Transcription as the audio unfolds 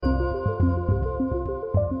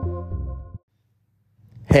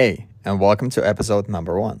Hey, and welcome to episode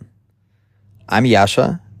number 1. I'm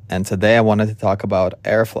Yasha, and today I wanted to talk about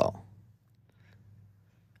airflow.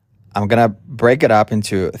 I'm going to break it up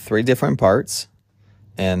into 3 different parts.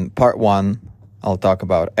 In part 1, I'll talk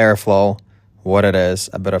about airflow, what it is,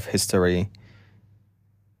 a bit of history.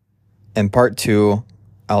 In part 2,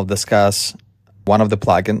 I'll discuss one of the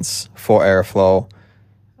plugins for airflow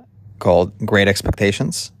called Great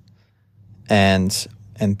Expectations. And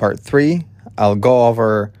in part 3, I'll go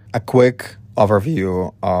over a quick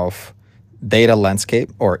overview of data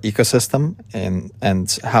landscape or ecosystem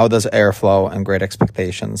and how does Airflow and Great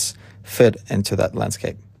Expectations fit into that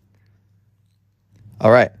landscape.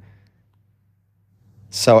 All right.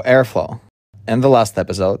 So Airflow. In the last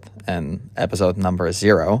episode, and episode number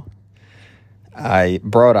 0, I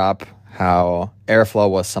brought up how Airflow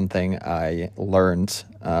was something I learned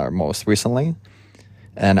most recently.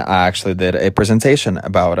 And I actually did a presentation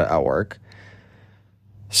about it at work.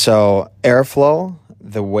 So Airflow,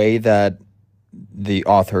 the way that the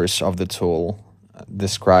authors of the tool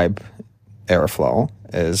describe Airflow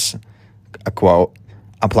is a quote,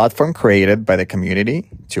 "A platform created by the community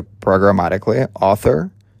to programmatically author,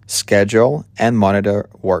 schedule, and monitor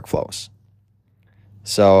workflows."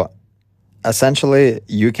 So essentially,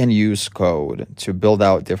 you can use code to build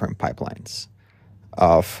out different pipelines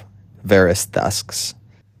of various tasks.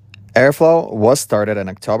 Airflow was started in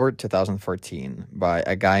October 2014 by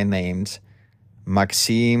a guy named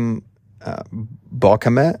Maxime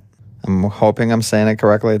Bocamet. I'm hoping I'm saying it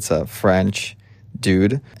correctly. It's a French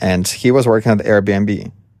dude. And he was working at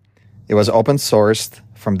Airbnb. It was open sourced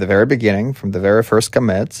from the very beginning, from the very first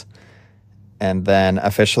commit, and then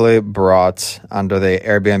officially brought under the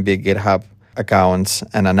Airbnb GitHub account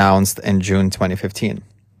and announced in June 2015.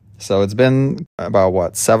 So it's been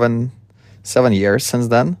about, 7 years since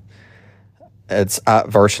then. It's at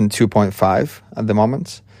version 2.5 at the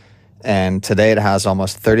moment. And today it has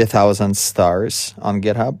almost 30,000 stars on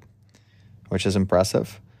GitHub, which is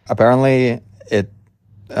impressive. Apparently,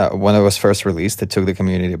 when it was first released, it took the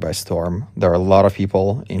community by storm. There are a lot of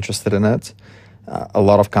people interested in it. A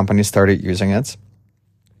lot of companies started using it.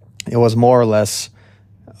 It was more or less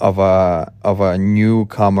of a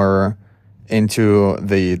newcomer into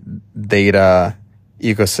the data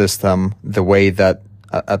ecosystem,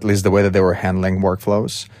 at least the way that they were handling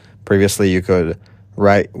workflows. Previously, you could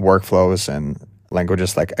write workflows in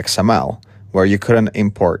languages like XML, where you couldn't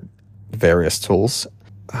import various tools.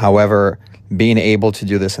 However, being able to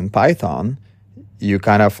do this in Python, you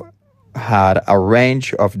kind of had a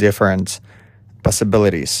range of different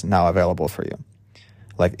possibilities now available for you,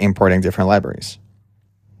 like importing different libraries.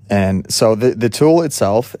 And so the tool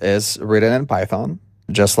itself is written in Python,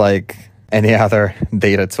 just like any other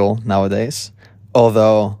data tool nowadays.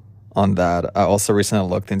 Although on that, I also recently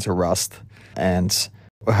looked into Rust and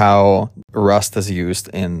how Rust is used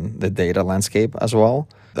in the data landscape as well.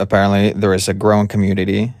 Apparently, there is a growing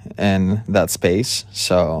community in that space,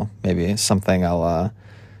 so maybe something I'll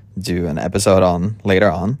do an episode on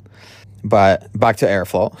later on. But back to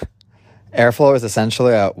Airflow. Airflow is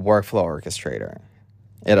essentially a workflow orchestrator.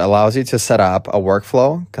 It allows you to set up a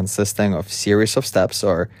workflow consisting of series of steps,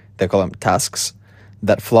 or they call them tasks,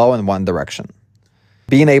 that flow in one direction.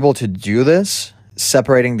 Being able to do this,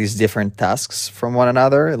 separating these different tasks from one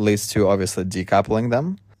another, it leads to obviously decoupling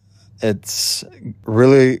them. It's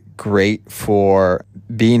really great for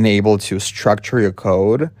being able to structure your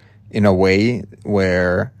code in a way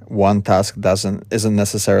where one task isn't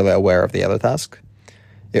necessarily aware of the other task.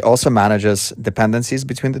 It also manages dependencies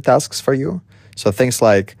between the tasks for you. So things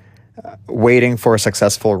like waiting for a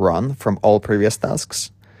successful run from all previous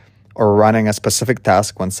tasks, or running a specific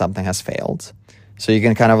task when something has failed. So you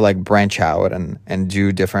can kind of like branch out and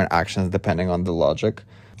do different actions depending on the logic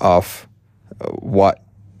of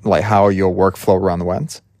how your workflow run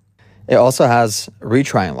went. It also has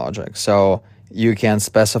retrying logic. So you can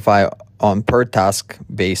specify on per task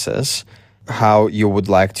basis how you would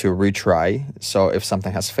like to retry. So if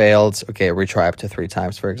something has failed, retry up to 3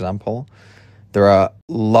 times, for example. There are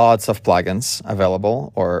lots of plugins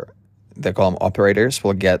available, or they call them operators.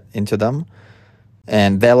 We'll get into them.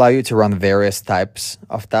 And they allow you to run various types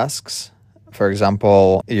of tasks. For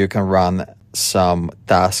example, you can run some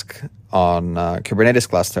task on Kubernetes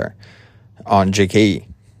cluster on JKE,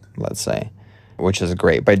 let's say, which is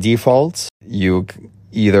great. By default, you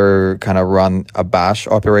either kind of run a bash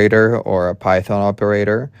operator or a Python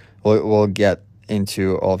operator. We'll get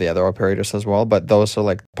into all the other operators as well, but those are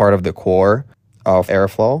like part of the core of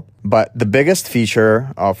Airflow. But the biggest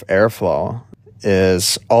feature of Airflow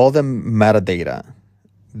is all the metadata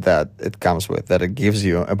that it comes with, that it gives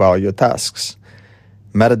you about your tasks.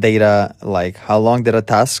 metadata like how long did a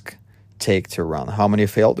task take to run, how many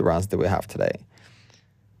failed runs do we have today.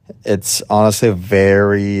 It's honestly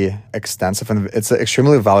very extensive, and it's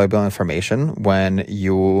extremely valuable information when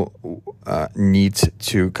you need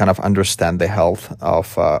to kind of understand the health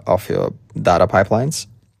of your data pipelines.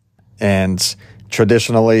 And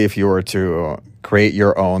traditionally, if you were to create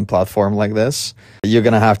your own platform like this, you're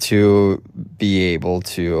going to have to be able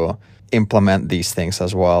to implement these things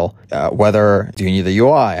as well. Whether do you need a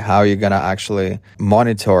UI, how you're going to actually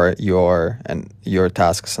monitor your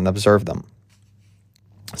tasks and observe them.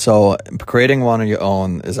 So creating one on your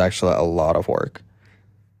own is actually a lot of work.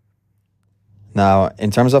 Now, in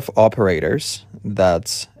terms of operators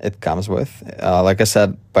that it comes with, like I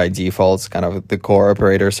said, by default, kind of the core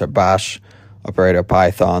operators are bash, operator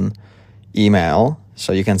Python, email.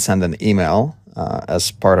 So you can send an email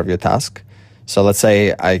as part of your task. So let's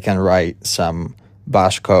say I can write some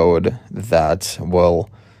bash code that will,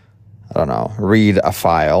 read a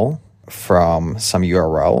file from some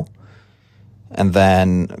URL. And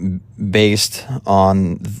then based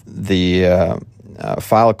on the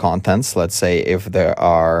file contents, let's say if there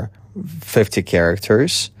are 50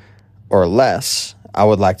 characters or less, I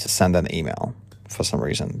would like to send an email for some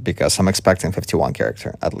reason because I'm expecting 51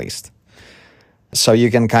 character at least. So you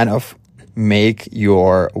can kind of make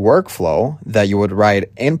your workflow that you would write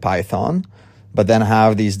in Python, but then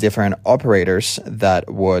have these different operators that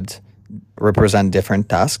would represent different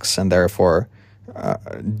tasks and therefore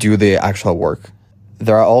do the actual work.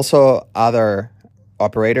 There are also other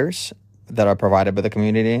operators that are provided by the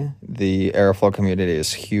community. The Airflow community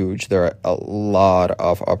is huge. There are a lot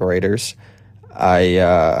of operators.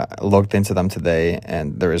 I looked into them today,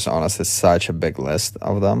 and there is honestly such a big list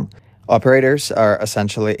of them. Operators are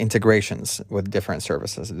essentially integrations with different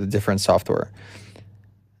services, different software.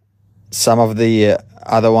 Some of the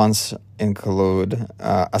other ones include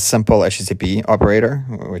a simple HTTP operator,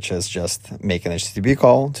 which is just make an HTTP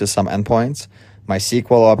call to some endpoints.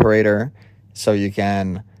 MySQL operator, so you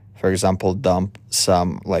can, for example,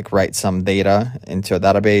 write some data into a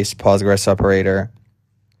database. Postgres operator.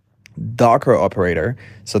 Docker operator.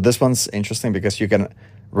 So this one's interesting because you can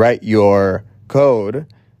write your code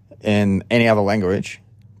in any other language,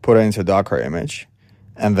 put it into a Docker image,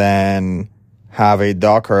 and then have a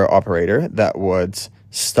Docker operator that would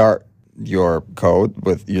start your code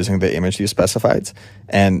with using the image you specified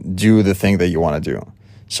and do the thing that you want to do.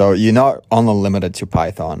 So you're not only limited to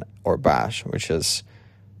Python or Bash, which is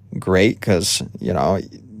great because,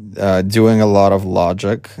 doing a lot of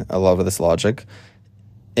this logic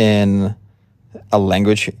in a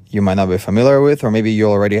language you might not be familiar with, or maybe you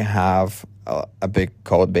already have a big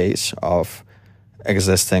code base of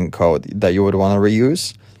existing code that you would want to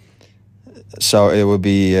reuse. So it would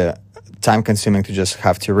be time consuming to just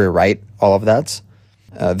have to rewrite all of that.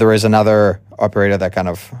 There is another operator that kind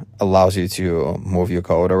of allows you to move your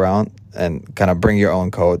code around and kind of bring your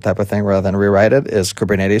own code type of thing rather than rewrite it, is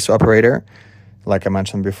Kubernetes operator. Like I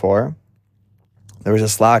mentioned before, there is a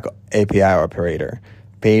Slack API operator,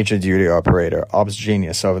 PagerDuty operator, Ops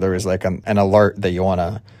Genius. So if there is like an alert that you want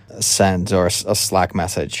to send or a Slack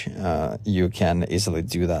message, you can easily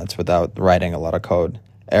do that without writing a lot of code.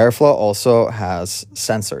 Airflow also has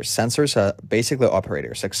sensors. Sensors are basically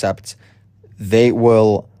operators, except they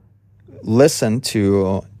will listen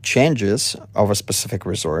to changes of a specific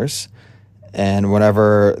resource, and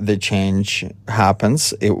whenever the change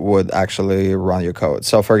happens, it would actually run your code.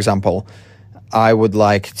 So for example, I would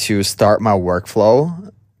like to start my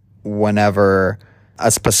workflow whenever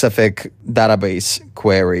a specific database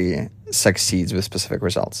query succeeds with specific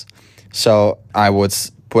results. So I would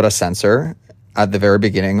put a sensor at the very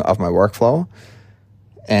beginning of my workflow,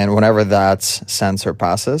 and whenever that sensor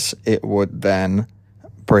passes, it would then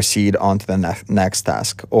proceed on to the next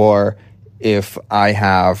task. Or if I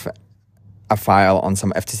have a file on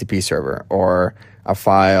some FTP server or a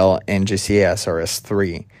file in GCS or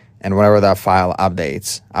S3, and whenever that file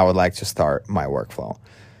updates, I would like to start my workflow.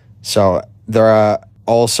 So there are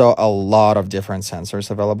also a lot of different sensors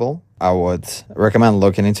available. I would recommend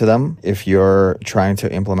looking into them if you're trying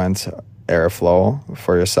to implement Airflow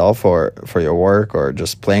for yourself or for your work or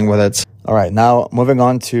just playing with it. All right, now moving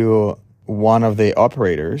on to one of the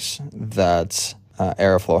operators that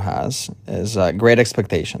Airflow has is Great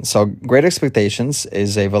Expectations. So Great Expectations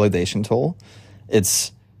is a validation tool.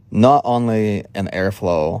 It's not only an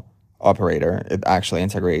Airflow operator, it actually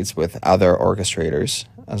integrates with other orchestrators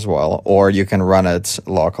as well, or you can run it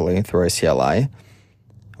locally through a CLI,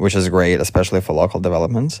 which is great, especially for local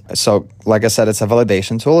development. So like I said, it's a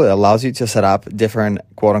validation tool. It allows you to set up different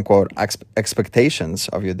quote-unquote expectations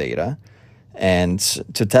of your data and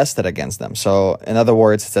to test it against them. So in other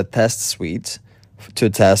words, it's a test suite to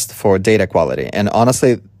test for data quality. And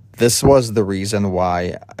honestly, this was the reason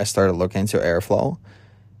why I started looking into Airflow,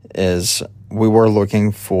 is we were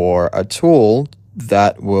looking for a tool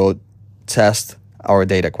that will test our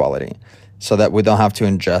data quality so that we don't have to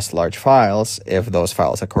ingest large files if those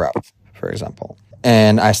files are corrupt, for example.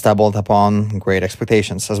 And I stumbled upon Great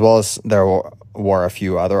Expectations, as well as there were a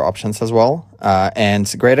few other options as well.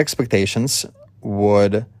 And Great Expectations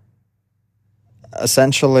would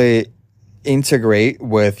essentially integrate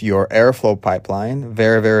with your Airflow pipeline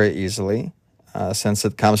very, very easily, since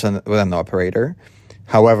it comes with an operator.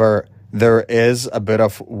 However, there is a bit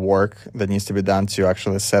of work that needs to be done to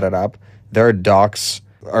actually set it up. Their docs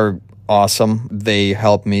are awesome. They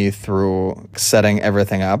help me through setting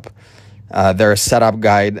everything up. Their setup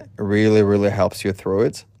guide really, really helps you through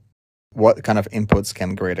it. What kind of inputs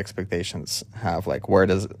can Great Expectations have? Like, where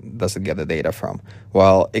does it get the data from?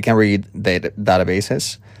 Well, it can read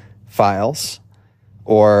databases, files,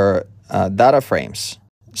 or data frames.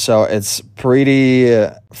 So it's pretty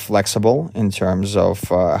flexible in terms of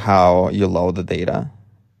how you load the data.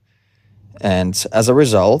 And as a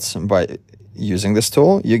result, by using this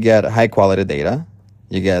tool, you get high quality data,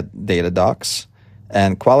 you get data docs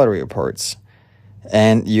and quality reports.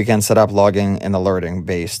 And you can set up logging and alerting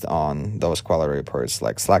based on those quality reports,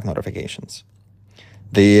 like Slack notifications.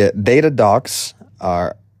 The data docs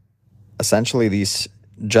are essentially these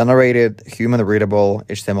generated human-readable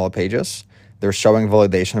HTML pages. They're showing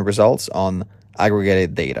validation results on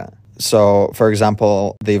aggregated data. So, for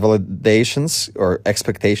example, the validations or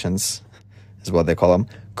expectations is what they call them,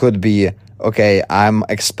 could be, okay, I'm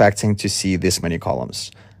expecting to see this many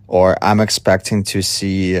columns, or I'm expecting to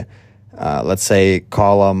see, let's say,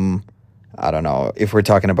 column, I don't know, if we're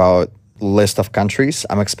talking about list of countries,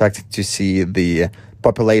 I'm expecting to see the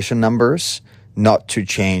population numbers not to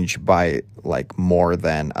change by like more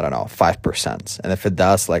than, I don't know, 5%. And if it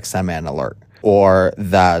does, like, send me an alert. Or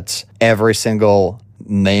that every single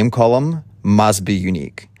name column must be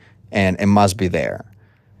unique and it must be there.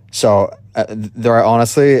 So there are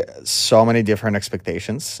honestly so many different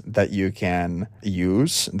expectations that you can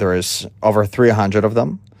use. There is over 300 of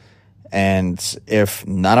them. And if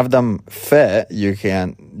none of them fit,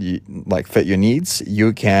 fit your needs,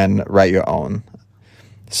 you can write your own.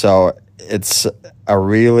 So it's a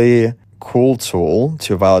really cool tool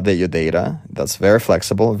to validate your data that's very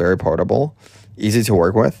flexible, very portable, easy to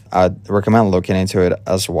work with. I'd recommend looking into it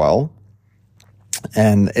as well.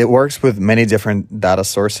 And it works with many different data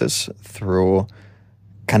sources through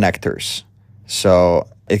connectors. So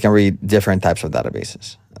it can read different types of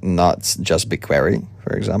databases, not just BigQuery,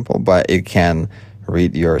 for example, but it can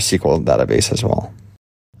read your SQL database as well.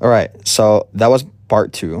 All right, so that was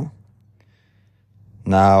part 2.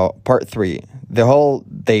 Now, part 3, the whole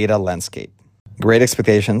data landscape. Great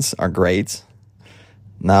Expectations are great.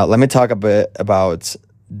 Now, let me talk a bit about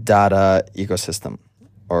data ecosystem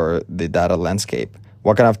or the data landscape.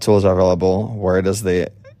 What kind of tools are available? Where does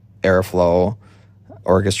the Airflow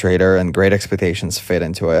orchestrator and Great Expectations fit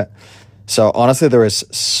into it? So honestly, there is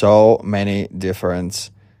so many different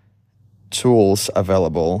tools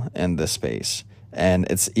available in this space. And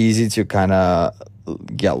it's easy to kind of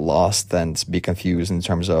get lost and be confused in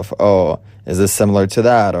terms of, oh, is this similar to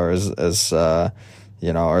that? Or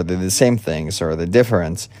are they the same things, or are they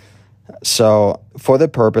different? So for the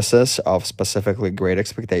purposes of specifically Great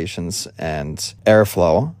Expectations and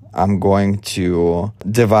Airflow, I'm going to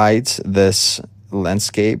divide this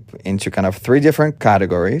landscape into kind of 3 different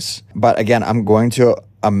categories. But again, I'm going to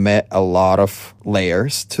omit a lot of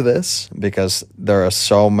layers to this because there are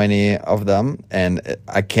so many of them and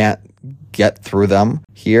I can't get through them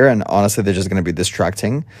here. And honestly, they're just going to be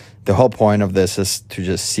distracting. The whole point of this is to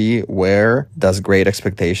just see where does Great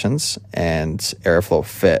Expectations and Airflow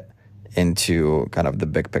fit into kind of the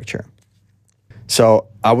big picture. So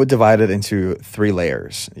I would divide it into 3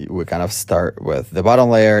 layers. We kind of start with the bottom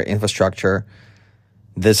layer, infrastructure.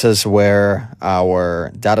 This is where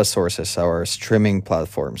our data sources, our streaming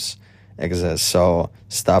platforms exist. So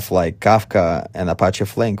stuff like Kafka and Apache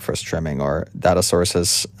Flink for streaming, or data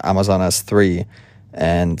sources Amazon S3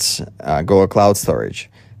 and Google Cloud Storage.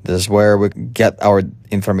 This is where we get our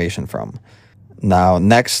information from. Now,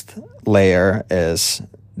 next layer is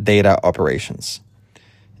data operations.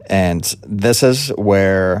 And this is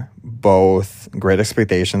where both Great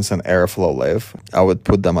Expectations and Airflow live. I would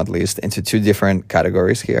put them at least into 2 different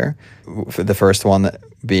categories here. The first one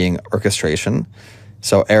being orchestration.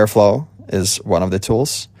 So Airflow is one of the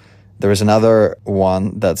tools. There is another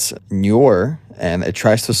one that's newer, and it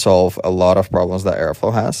tries to solve a lot of problems that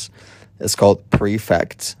Airflow has. It's called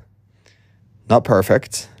Prefect. not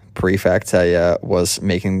perfect. Prefect, I was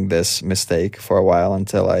making this mistake for a while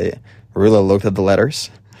until I really looked at the letters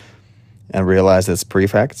and realized it's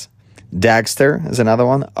prefect. Dagster is another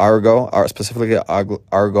one. Argo, or specifically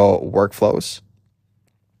Argo workflows.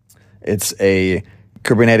 It's a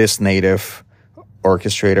Kubernetes native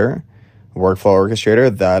workflow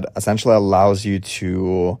orchestrator that essentially allows you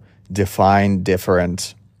to define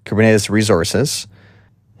different Kubernetes resources.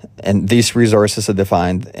 And these resources are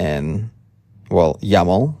defined in,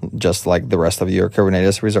 YAML, just like the rest of your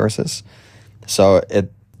Kubernetes resources. So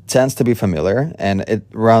it tends to be familiar, and it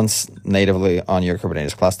runs natively on your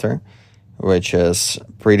Kubernetes cluster, which is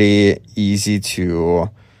pretty easy to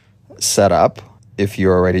set up if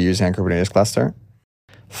you're already using a Kubernetes cluster.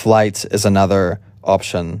 Flight is another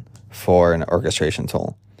option for an orchestration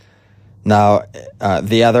tool. Now,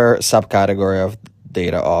 the other subcategory of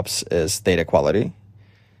data ops is data quality.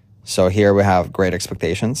 So here we have Great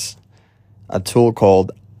Expectations, a tool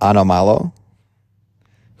called Anomalo.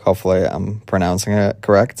 Hopefully I'm pronouncing it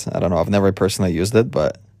correct. I don't know. I've never personally used it,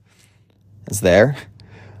 but it's there.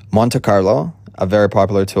 Monte Carlo, a very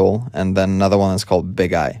popular tool. And then another one is called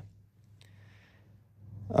Big Eye.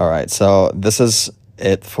 All right. So this is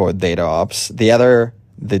it for data ops. The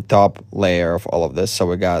top layer of all of this. So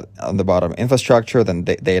we got on the bottom infrastructure, then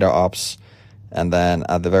data ops. And then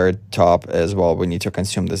at the very top is, we need to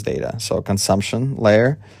consume this data. So consumption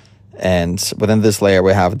layer. And within this layer,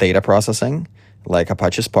 we have data processing, like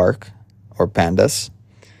Apache Spark or Pandas.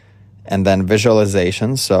 And then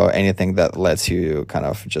visualization, so anything that lets you kind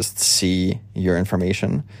of just see your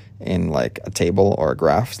information in like a table or a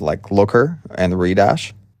graph, like Looker and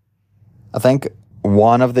Redash. I think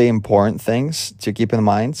one of the important things to keep in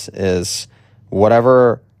mind is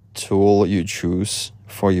whatever tool you choose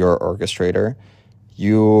for your orchestrator,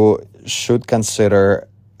 you should consider,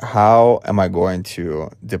 how am I going to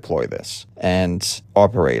deploy this and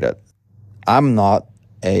operate it? I'm not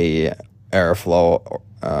a Airflow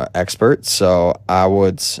expert, so I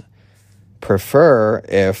would prefer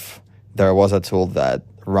if there was a tool that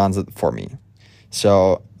runs it for me.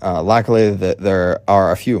 So luckily there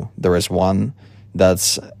are a few. There is one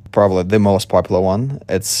that's probably the most popular one.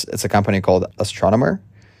 It's a company called Astronomer,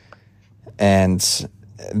 and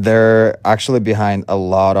they're actually behind a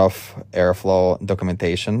lot of Airflow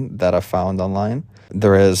documentation that I found online.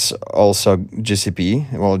 There is also GCP.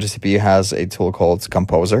 GCP has a tool called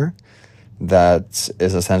Composer that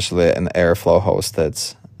is essentially an Airflow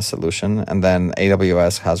hosted solution. And then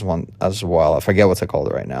AWS has one as well. I forget what's it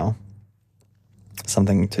called right now.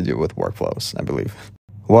 Something to do with workflows, I believe.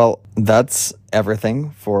 Well, that's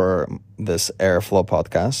everything for this Airflow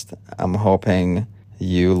podcast. I'm hoping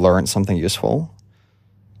you learned something useful.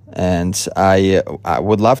 And I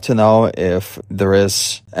would love to know if there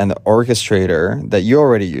is an orchestrator that you're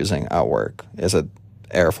already using at work. Is it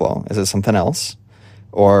Airflow? Is it something else?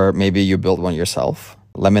 Or maybe you build one yourself?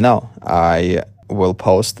 Let me know. I will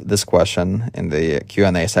post this question in the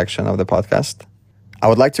Q&A section of the podcast. I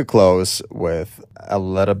would like to close with a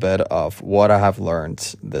little bit of what I have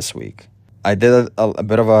learned this week. I did a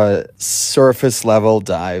bit of a surface level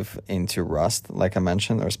dive into Rust, like I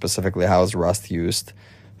mentioned, or specifically how is Rust used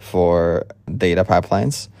for data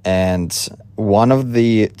pipelines. And one of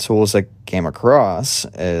the tools I came across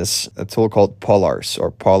is a tool called Polars, or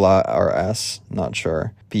Pola.rs, not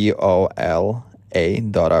sure, POLA.rs.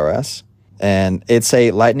 And it's a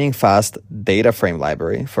lightning fast data frame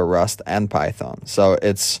library for Rust and Python. So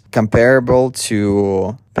it's comparable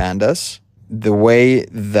to Pandas. The way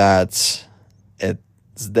that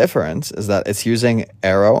it's different is that it's using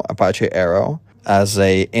Arrow, Apache Arrow, as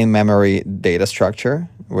a in-memory data structure,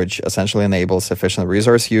 which essentially enables efficient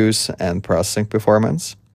resource use and processing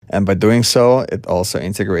performance. And by doing so, it also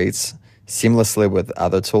integrates seamlessly with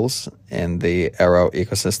other tools in the Arrow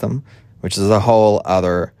ecosystem, which is a whole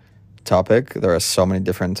other topic. There are so many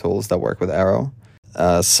different tools that work with Arrow.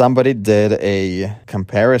 Somebody did a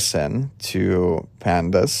comparison to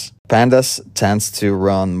Pandas. Pandas tends to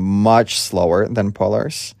run much slower than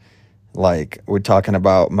Polars. Like, we're talking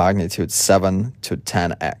about magnitude 7 to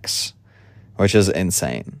 10x, which is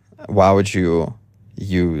insane. Why would you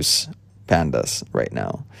use Pandas right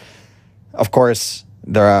now? Of course,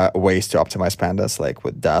 there are ways to optimize Pandas, like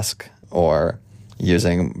with Dask or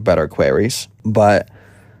using better queries. But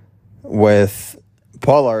with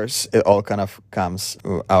Polars, it all kind of comes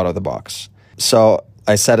out of the box. So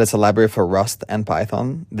I said it's a library for Rust and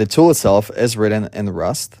Python. The tool itself is written in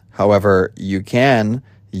Rust. However, you can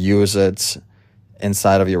use it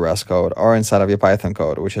inside of your Rust code or inside of your Python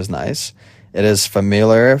code, which is nice. It is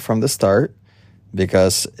familiar from the start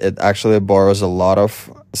because it actually borrows a lot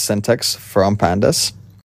of syntax from Pandas.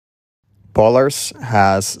 Polars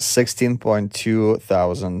has 16.2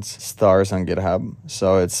 thousand stars on GitHub,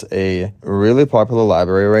 so it's a really popular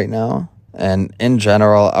library right now. And in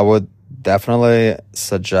general, I would definitely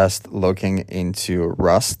suggest looking into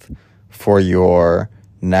Rust for your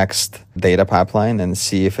next data pipeline and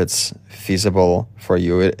see if it's feasible for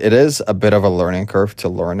you. It is a bit of a learning curve to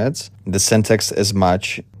learn it. The syntax is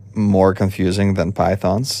much more confusing than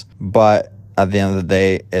Python's, but at the end of the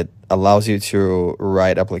day, it allows you to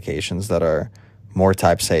write applications that are more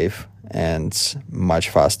type safe and much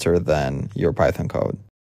faster than your Python code.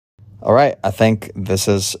 All right, I think this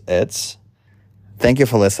is it. Thank you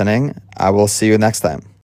for listening. I will see you next time.